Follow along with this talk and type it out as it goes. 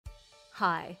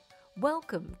Hi,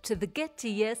 welcome to the Get to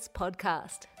Yes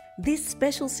podcast. This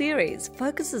special series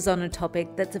focuses on a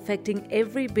topic that's affecting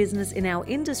every business in our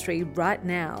industry right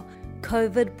now,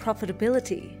 COVID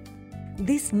profitability.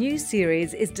 This new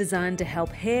series is designed to help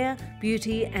hair,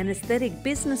 beauty and aesthetic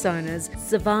business owners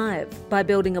survive by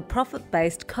building a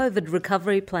profit-based COVID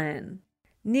recovery plan.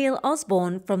 Neil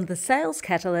Osborne from The Sales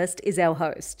Catalyst is our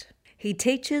host. He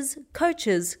teaches,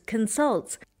 coaches,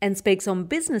 consults, and speaks on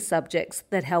business subjects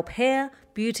that help hair,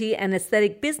 beauty, and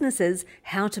aesthetic businesses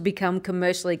how to become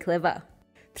commercially clever.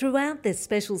 Throughout this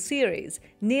special series,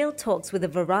 Neil talks with a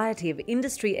variety of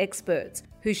industry experts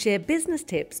who share business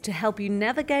tips to help you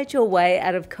navigate your way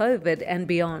out of COVID and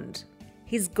beyond.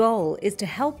 His goal is to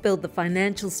help build the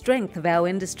financial strength of our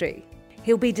industry.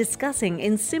 He'll be discussing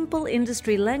in simple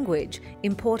industry language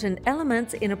important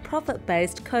elements in a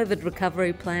profit-based COVID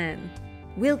recovery plan.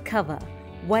 We'll cover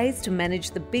ways to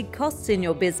manage the big costs in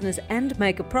your business and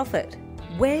make a profit,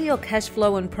 where your cash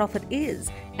flow and profit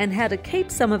is, and how to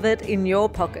keep some of it in your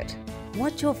pocket,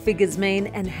 what your figures mean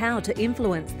and how to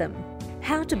influence them,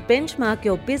 how to benchmark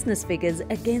your business figures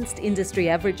against industry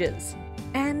averages,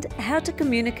 and how to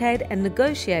communicate and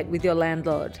negotiate with your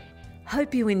landlord.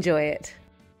 Hope you enjoy it.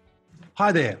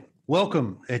 Hi there.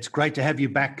 Welcome. It's great to have you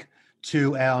back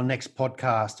to our next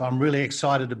podcast. I'm really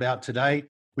excited about today.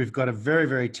 We've got a very,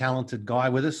 very talented guy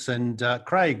with us. And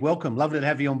Craig, welcome. Lovely to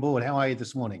have you on board. How are you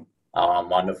this morning? Oh, I'm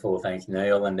wonderful. Thanks,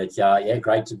 Neil. And it's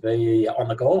great to be on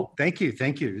the call. Thank you.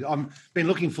 Thank you. I've been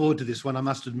looking forward to this one, I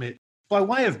must admit. By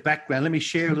way of background, let me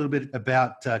share a little bit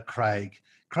about Craig.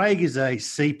 Craig is a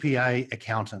CPA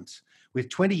accountant with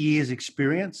 20 years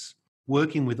experience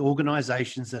working with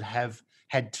organisations that have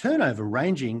had turnover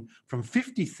ranging from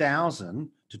 50,000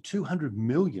 to 200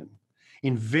 million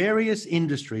in various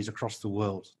industries across the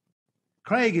world.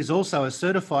 Craig is also a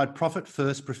certified Profit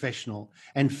First professional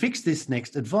and Fix This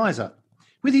Next advisor,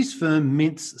 with his firm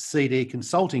Mintz CD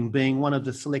Consulting being one of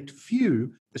the select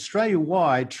few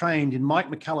Australia-wide trained in Mike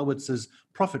Michalowicz's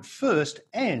Profit First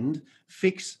and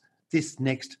Fix This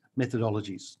Next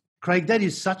methodologies. Craig, that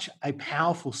is such a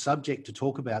powerful subject to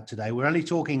talk about today. We're only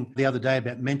talking the other day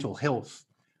about mental health.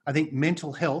 I think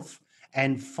mental health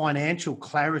and financial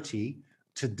clarity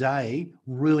today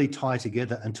really tie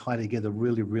together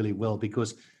really, really well,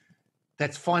 because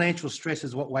that's financial stress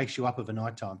is what wakes you up of a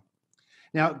night time.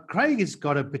 Now, Craig has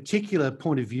got a particular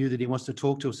point of view that he wants to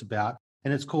talk to us about,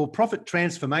 and it's called profit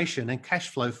transformation and cash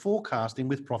flow forecasting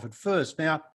with Profit First.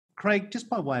 Now, Craig, just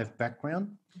by way of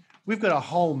background, we've got a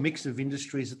whole mix of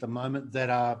industries at the moment that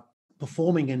are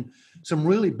performing in some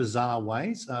really bizarre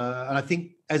ways. And I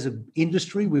think as an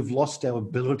industry, we've lost our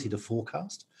ability to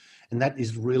forecast. And that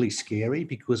is really scary,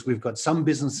 because we've got some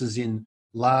businesses in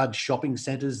large shopping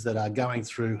centres that are going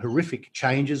through horrific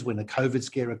changes when a COVID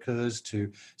scare occurs,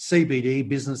 to CBD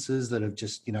businesses that have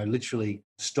just, literally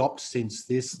stopped since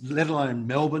this, let alone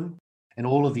Melbourne and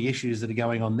all of the issues that are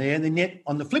going on there. And then yet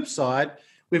on the flip side,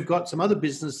 we've got some other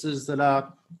businesses that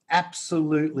are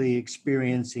absolutely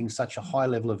experiencing such a high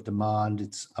level of demand.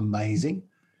 It's amazing.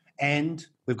 And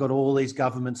we've got all these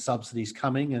government subsidies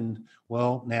coming and,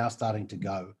 well, now starting to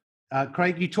go.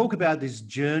 Craig, you talk about this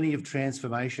journey of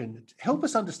transformation. Help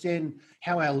us understand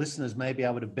how our listeners may be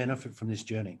able to benefit from this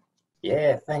journey.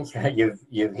 Yeah, thanks. You've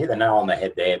hit the nail on the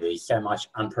head there. There's so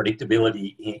much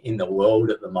unpredictability in the world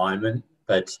at the moment.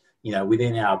 But,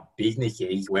 within our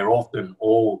businesses, we're often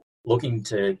all looking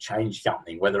to change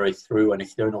something, whether it's through an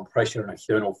external pressure, an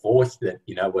external force that,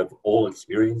 we've all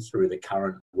experienced through the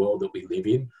current world that we live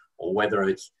in, or whether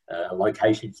it's a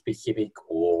location-specific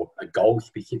or a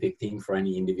goal-specific thing for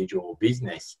any individual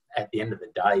business. At the end of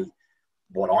the day,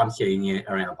 what I'm seeing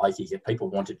around the place is that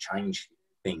people want to change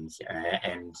things.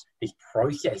 And this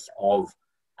process of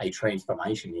a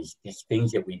transformation is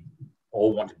things that we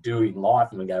all want to do in life,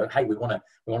 and we go, hey, we want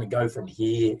to go from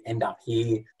here, end up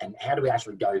here, and how do we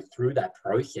actually go through that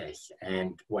process?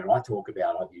 And when I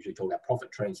usually talk about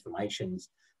profit transformations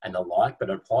and the like, but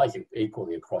it applies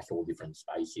equally across all different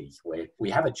spaces where we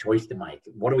have a choice to make.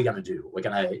 What are we going to do? We're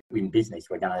going to, in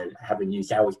business, we're going to have a new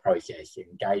sales process,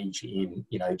 engage in,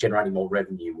 generating more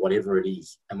revenue, whatever it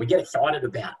is. And we get excited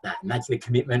about that. And that's the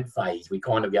commitment phase. We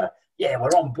kind of go, yeah,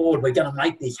 we're on board. We're going to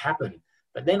make this happen.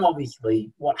 But then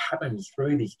obviously what happens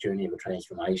through this journey of a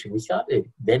transformation, we start to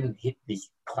then hit this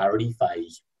clarity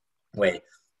phase where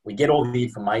we get all the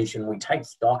information, we take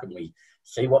stock and we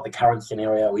see what the current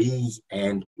scenario is,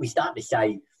 and we start to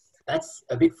say, that's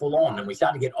a bit full on, and we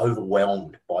start to get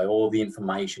overwhelmed by all the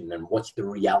information and what's the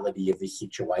reality of this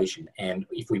situation. And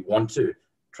if we want to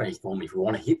transform, if we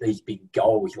want to hit these big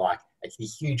goals, like it's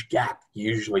this huge gap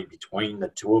usually between the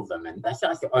two of them, and that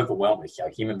starts to overwhelm us. So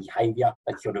human behavior,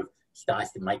 that sort of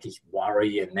starts to make us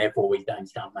worry, and therefore we don't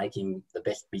start making the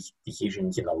best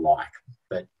decisions and the like.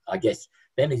 But I guess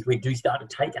then as we do start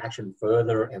to take action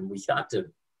further and we start to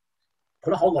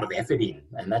put a whole lot of effort in,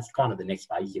 and that's kind of the next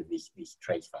phase of this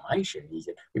transformation, is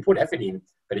that we put effort in,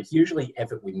 but it's usually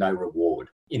effort with no reward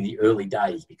in the early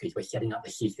days, because we're setting up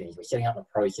the systems, we're setting up the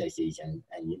processes, and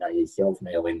you know yourself,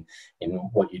 Neil, in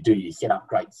what you do, you set up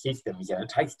great systems, and it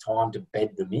takes time to bed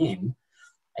them in.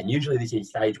 And usually this is a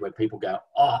stage where people go,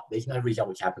 oh, there's no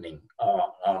results happening.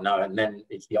 Oh no. And then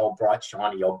it's the old bright,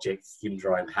 shiny object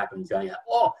syndrome happens, going,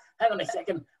 oh, hang on a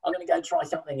second, I'm going to go try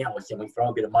something else. And we throw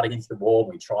a bit of mud against the wall,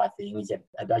 and we try things, and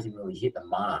it doesn't really hit the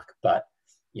mark. But,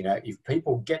 you know, if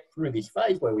people get through this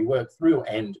phase where we work through,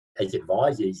 and as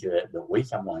advisors that we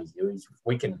sometimes do, is if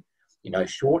we can, you know,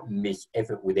 shorten this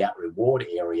effort without reward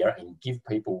area and give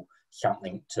people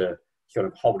something to sort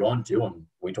of hold on to, and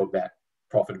we talk about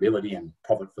profitability and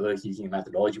profit first using a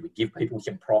methodology, we give people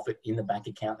some profit in the bank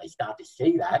account, they start to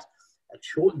see that, it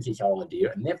shortens this whole idea,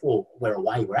 and therefore we're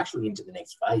away, we're actually into the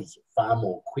next phase far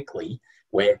more quickly,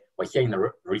 where we're seeing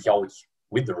the results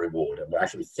with the reward, and we're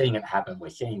actually seeing it happen, we're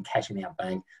seeing cash in our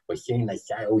bank, we're seeing the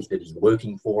sales that is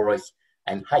working for us,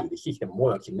 and hey, the system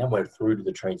works, and then we're through to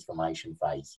the transformation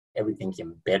phase. Everything's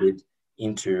embedded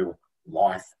into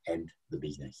life and the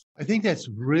business. I think that's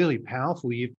really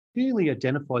powerful. You've clearly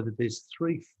identified that there's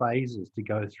 3 phases to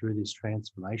go through this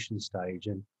transformation stage.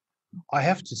 And I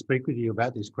have to speak with you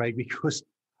about this, Craig, because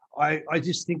I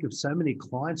just think of so many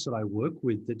clients that I work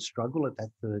with that struggle at that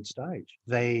 3rd stage.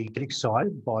 They get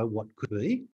excited by what could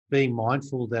be, being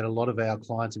mindful that a lot of our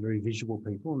clients are very visual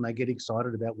people, and they get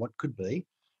excited about what could be,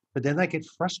 but then they get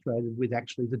frustrated with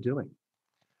actually the doing.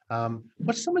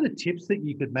 What's some of the tips that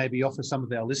you could maybe offer some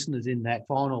of our listeners in that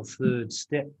final 3rd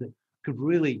step that could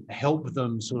really help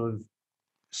them sort of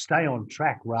stay on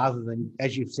track rather than,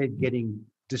 as you've said, getting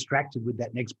distracted with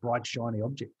that next bright, shiny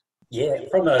object? Yeah,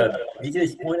 from a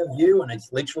business point of view, and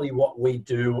it's literally what we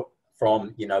do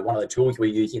from, you know, one of the tools we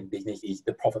use in business is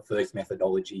the profit first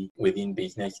methodology within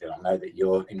business. And I know that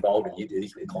you're involved and you do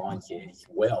this with clients here as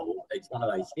well. It's one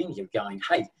of those things of going,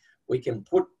 hey, we can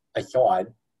put aside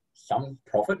some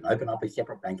profit and open up a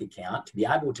separate bank account to be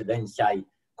able to then say,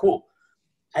 cool,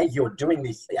 as you're doing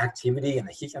this activity and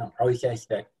the system and process,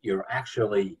 that you're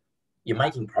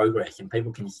making progress and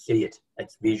people can see it.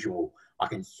 It's visual. I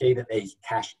can see that there's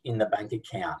cash in the bank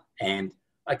account, and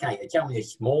okay, it's only a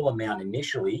small amount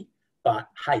initially, but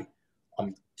hey,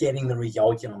 I'm getting the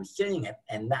results and I'm seeing it,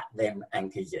 and that then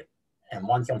anchors it. And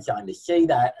once I'm starting to see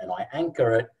that and I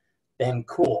anchor it, then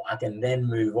cool, I can then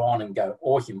move on and go,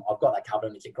 awesome, I've got that covered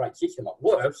and it's a great system, it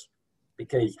works,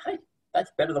 because hey,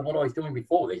 that's better than what I was doing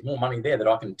before. There's more money there that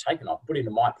I can take and I can put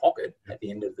into my pocket at the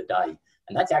end of the day.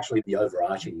 And that's actually the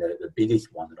overarching, the biggest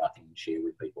one that I can share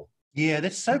with people. Yeah,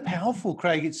 that's so powerful,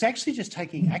 Craig. It's actually just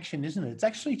taking action, isn't it? It's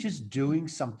actually just doing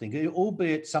something,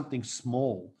 albeit something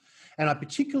small. And I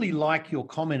particularly like your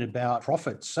comment about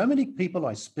profits. So many people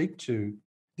I speak to,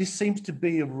 this seems to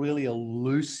be a really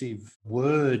elusive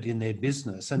word in their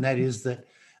business. And that is that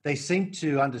they seem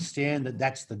to understand that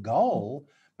that's the goal,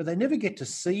 but they never get to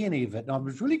see any of it. And I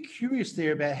was really curious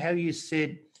there about how you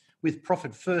said with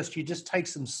profit first, you just take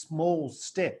some small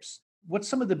steps. What's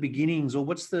some of the beginnings, or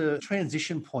what's the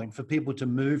transition point for people to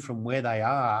move from where they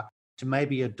are to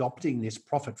maybe adopting this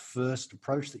profit first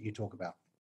approach that you talk about?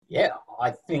 Yeah, I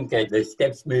think that the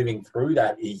steps moving through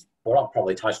that is what I've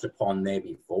probably touched upon there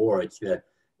before. It's the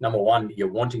number one,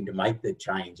 you're wanting to make the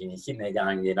change, and you're sitting there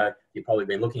going, you know, you've probably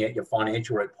been looking at your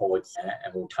financial reports,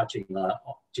 and we're touching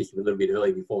just a little bit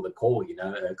early before the call, you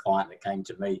know, a client that came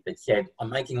to me that said, I'm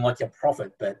making lots of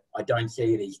profit, but I don't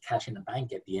see it as cash in the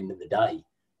bank at the end of the day.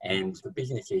 And for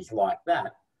businesses like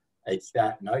that, it's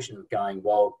that notion of going,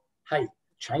 well, hey,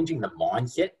 changing the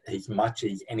mindset as much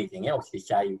as anything else to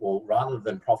say, well, rather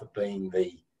than profit being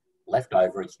the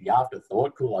leftover, it's the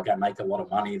afterthought. Cool, I go make a lot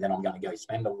of money, then I'm going to go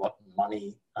spend a lot of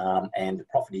money, and the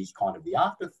profit is kind of the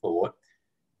afterthought.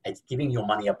 It's giving your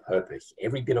money a purpose.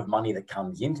 Every bit of money that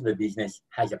comes into the business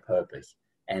has a purpose.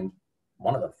 And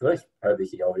one of the first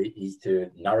purposes of it is to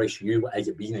nourish you as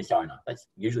a business owner. That's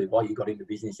usually why you got into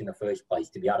business in the first place,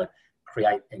 to be able to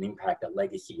create an impact, a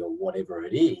legacy, or whatever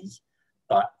it is.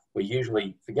 But we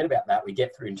usually forget about that. We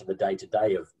get through into the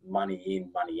day-to-day of money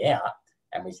in, money out,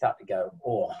 and we start to go,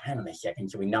 oh, hang on a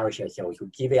second. So we nourish ourselves. We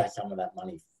give out some of that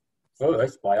money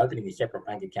first by opening a separate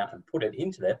bank account and put it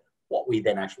into that. What we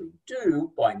then actually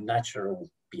do by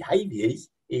natural behaviours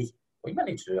is we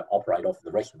manage to operate off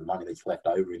the rest of the money that's left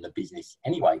over in the business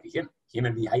anyway, because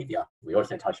human behaviour. We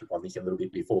also touched upon this a little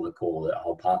bit before the call, the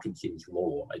whole Parkinson's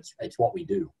law. It's what we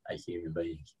do as human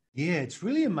beings. Yeah, it's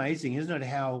really amazing, isn't it,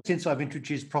 how since I've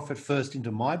introduced Profit First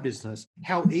into my business,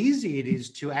 how easy it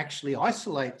is to actually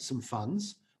isolate some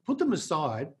funds, put them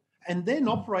aside, and then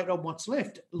operate on what's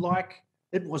left like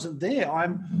it wasn't there.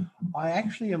 I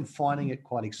actually am finding it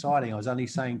quite exciting. I was only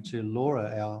saying to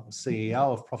Laura, our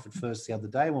CEO of Profit First, the other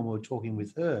day when we were talking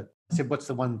with her, I said, what's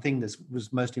the one thing that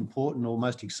was most important or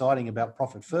most exciting about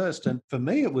Profit First? And for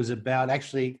me, it was about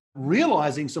actually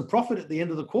realizing some profit at the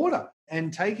end of the quarter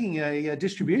and taking a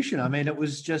distribution. I mean, it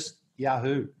was just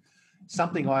Yahoo.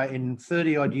 Something in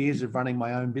 30 odd years of running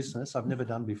my own business, I've never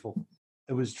done before.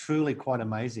 It was truly quite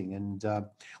amazing. And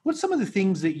what's some of the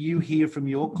things that you hear from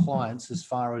your clients as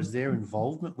far as their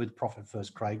involvement with Profit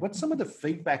First, Craig? What's some of the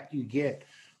feedback you get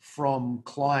from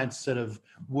clients that have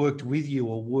worked with you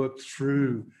or worked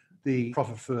through the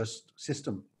Profit First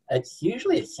system? It's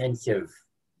usually a sense of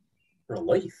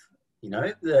relief.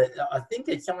 I think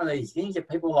it's some of these things that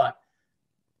people are like,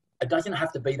 it doesn't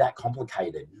have to be that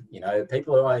complicated.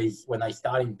 People always, when they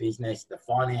start in business, the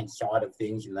finance side of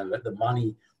things and the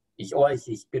money is always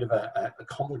this bit of a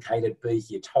complicated beast.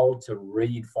 You're told to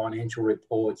read financial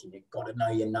reports and you've got to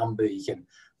know your numbers and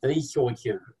these sorts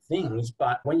of things.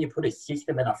 But when you put a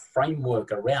system and a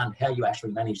framework around how you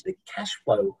actually manage the cash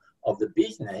flow of the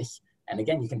business, and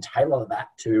again, you can tailor that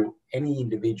to any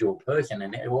individual person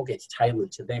and it all gets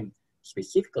tailored to them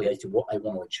specifically as to what they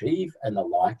want to achieve and the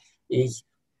like, is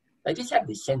they just have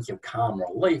this sense of calm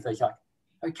relief. It's like,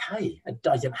 okay, it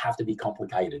doesn't have to be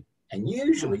complicated. And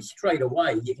usually straight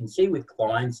away, you can see with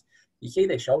clients, you see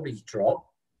their shoulders drop,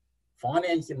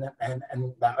 financing and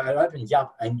it opens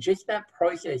up. And just that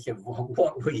process of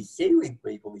what we see with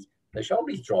people is the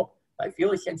shoulders drop, they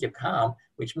feel a sense of calm,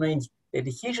 which means their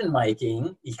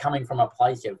decision-making is coming from a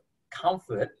place of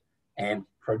comfort and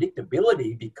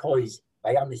predictability because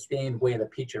they understand where the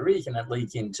picture is, and it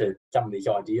leads into some of this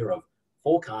idea of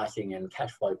forecasting and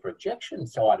cash flow projection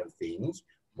side of things,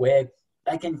 where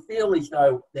they can feel as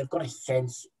though they've got a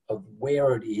sense of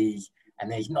where it is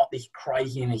and there's not this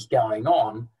craziness going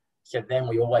on. So then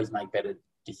we always make better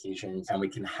decisions and we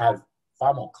can have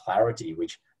far more clarity,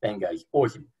 which then goes,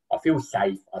 awesome, I feel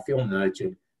safe, I feel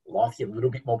nurtured, life's a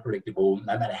little bit more predictable.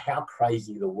 No matter how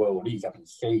crazy the world is, I can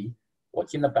see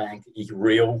what's in the bank is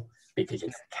real because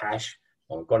it's cash.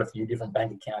 I've got a few different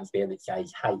bank accounts there that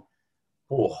says, hey,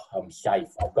 oh, I'm safe.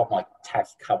 I've got my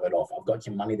tax covered off. I've got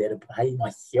some money there to pay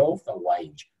myself a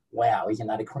wage. Wow, isn't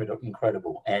that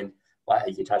incredible? And like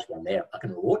as you touched on there, I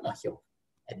can reward myself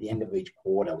at the end of each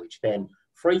quarter, which then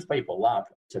frees people up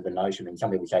to the notion. And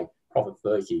some people say Profit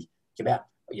First is it's about,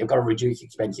 you've got to reduce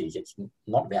expenses. It's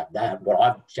not about that. What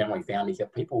I've generally found is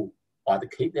that people either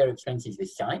keep their expenses the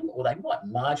same or they might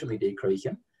marginally decrease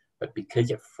them, but because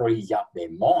it frees up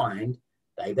their mind,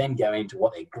 they then go into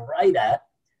what they're great at,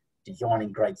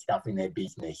 designing great stuff in their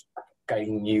business,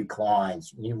 getting new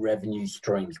clients, new revenue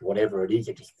streams, whatever it is.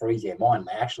 It just frees their mind.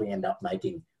 They actually end up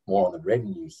making more on the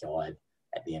revenue side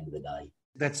at the end of the day.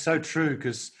 That's so true,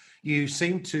 because you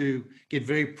seem to get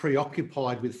very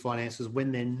preoccupied with finances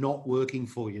when they're not working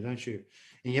for you, don't you?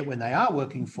 And yet when they are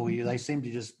working for you, they seem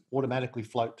to just automatically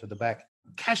float to the back.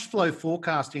 Cash flow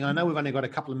forecasting, I know we've only got a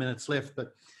couple of minutes left,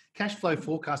 but cash flow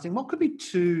forecasting, what could be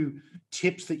 2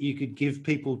 tips that you could give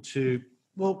people to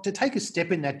take a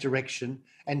step in that direction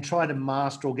and try to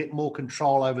master or get more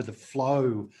control over the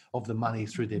flow of the money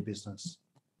through their business?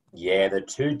 Yeah, the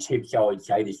 2 tips I would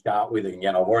say to start with, and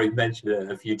again, I've already mentioned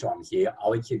it a few times here, I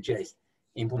would suggest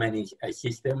implementing a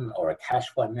system or a cash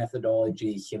flow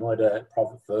methodology similar to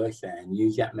Profit First and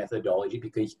use that methodology,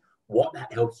 because what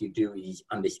that helps you do is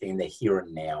understand the here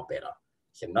and now better.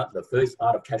 So the first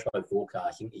part of cash flow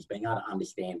forecasting is being able to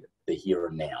understand the here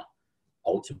and now.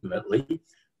 Ultimately,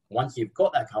 once you've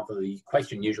got that comfort, the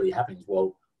question usually happens,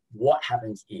 well, what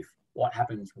happens if? What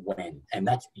happens when? And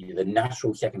that's the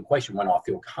natural second question when I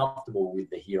feel comfortable with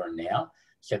the here and now.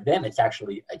 So then it's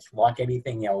like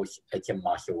anything else, it's a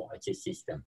muscle, it's a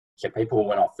system. So people,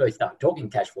 when I first start talking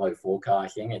cash flow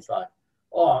forecasting, it's like,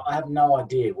 oh, I have no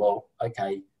idea. Well,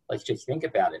 okay, let's just think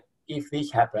about it. If this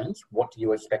happens, what do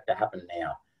you expect to happen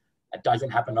now? It doesn't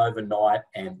happen overnight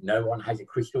and no one has a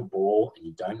crystal ball and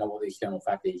you don't know what the external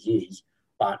factors is,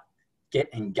 but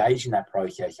get engaged in that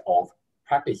process of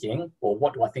practicing, well,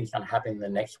 what do I think is going to happen in the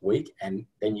next week? And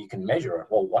then you can measure it.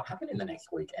 Well, what happened in the next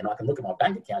week? And I can look at my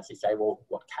bank accounts and say, well,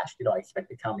 what cash did I expect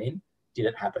to come in? Did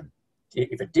it happen?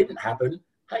 If it didn't happen,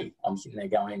 hey, I'm sitting there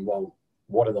going, well,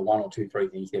 what are the 1 or 2, 3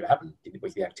 things that happened?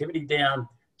 Was the activity down?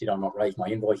 Did I not raise my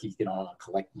invoices? Did I not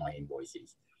collect my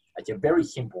invoices? It's a very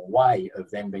simple way of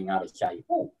then being able to say,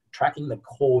 oh, tracking the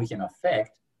cause and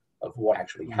effect of what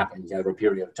actually happens over a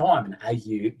period of time. And as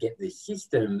you get this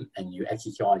system and you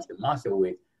exercise the muscle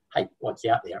with, hey, what's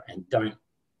out there, and don't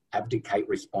abdicate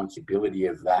responsibility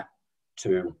of that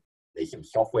to, there's some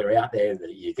software out there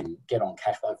that you can get on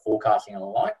cash flow forecasting and the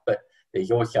like, but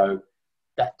there's also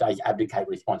that does abdicate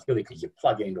responsibility because you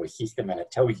plug it into a system and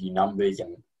it tells you numbers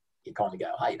and you kind of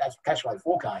go, hey, that's cash flow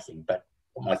forecasting. But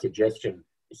my suggestion,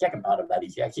 the second part of that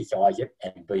is exercise it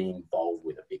and be involved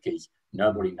with it, because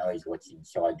nobody knows what's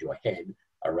inside your head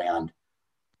around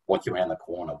what's around the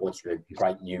corner, what's the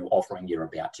great new offering you're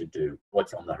about to do,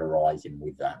 what's on the horizon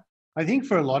with that. I think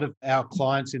for a lot of our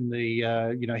clients in the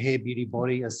hair, beauty,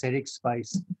 body, aesthetic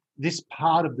space, this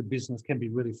part of the business can be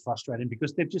really frustrating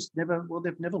because they've never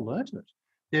learned it.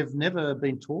 They've never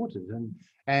been taught it.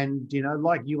 And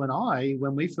like you and I,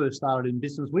 when we first started in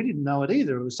business, we didn't know it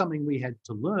either. It was something we had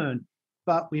to learn,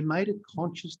 but we made a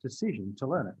conscious decision to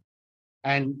learn it.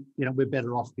 And, we're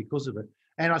better off because of it.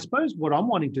 And I suppose what I'm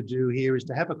wanting to do here is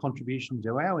to have a contribution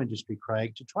to our industry,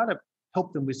 Craig, to try to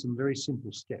help them with some very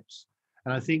simple steps.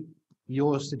 And I think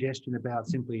your suggestion about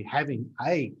simply having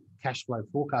a cash flow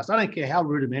forecast, I don't care how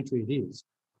rudimentary it is,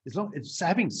 as long as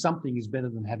having something is better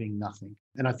than having nothing.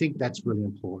 And I think that's really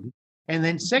important. And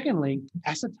then secondly,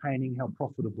 ascertaining how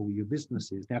profitable your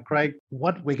business is. Now, Craig,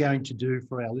 what we're going to do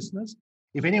for our listeners,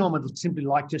 if anyone would simply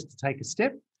like just to take a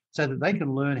step so that they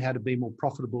can learn how to be more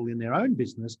profitable in their own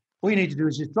business, all you need to do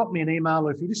is just drop me an email,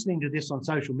 or if you're listening to this on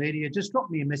social media, just drop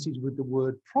me a message with the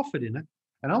word profit in it.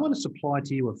 And I want to supply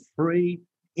to you a free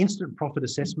instant profit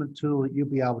assessment tool that you'll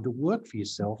be able to work for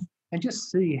yourself and just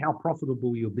see how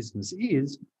profitable your business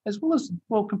is, as well as,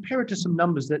 compare it to some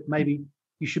numbers that maybe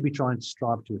you should be trying to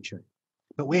strive to achieve.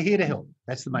 But we're here to help.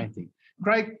 That's the main thing.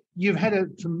 Craig, you've had a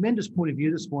tremendous point of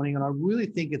view this morning, and I really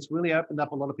think it's really opened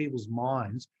up a lot of people's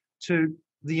minds to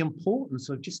the importance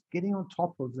of just getting on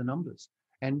top of the numbers.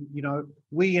 And,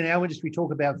 we in our industry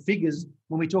talk about figures.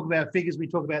 When we talk about figures, we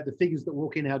talk about the figures that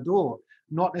walk in our door,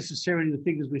 not necessarily the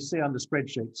figures we see on the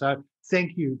spreadsheet. So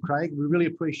thank you, Craig. We really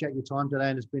appreciate your time today,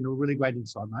 and it's been a really great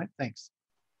insight, mate. Thanks.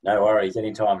 No worries.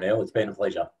 Anytime, Neil. It's been a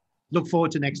pleasure. Look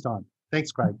forward to next time.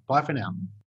 Thanks, Craig. Bye for now.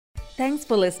 Thanks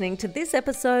for listening to this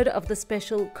episode of the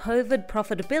special COVID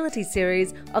profitability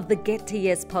series of the Get to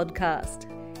Yes podcast.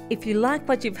 If you like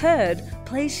what you've heard,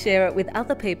 please share it with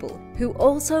other people who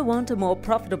also want a more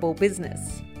profitable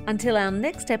business. Until our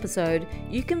next episode,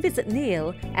 you can visit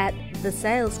Neil at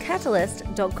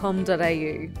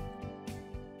thesalescatalyst.com.au.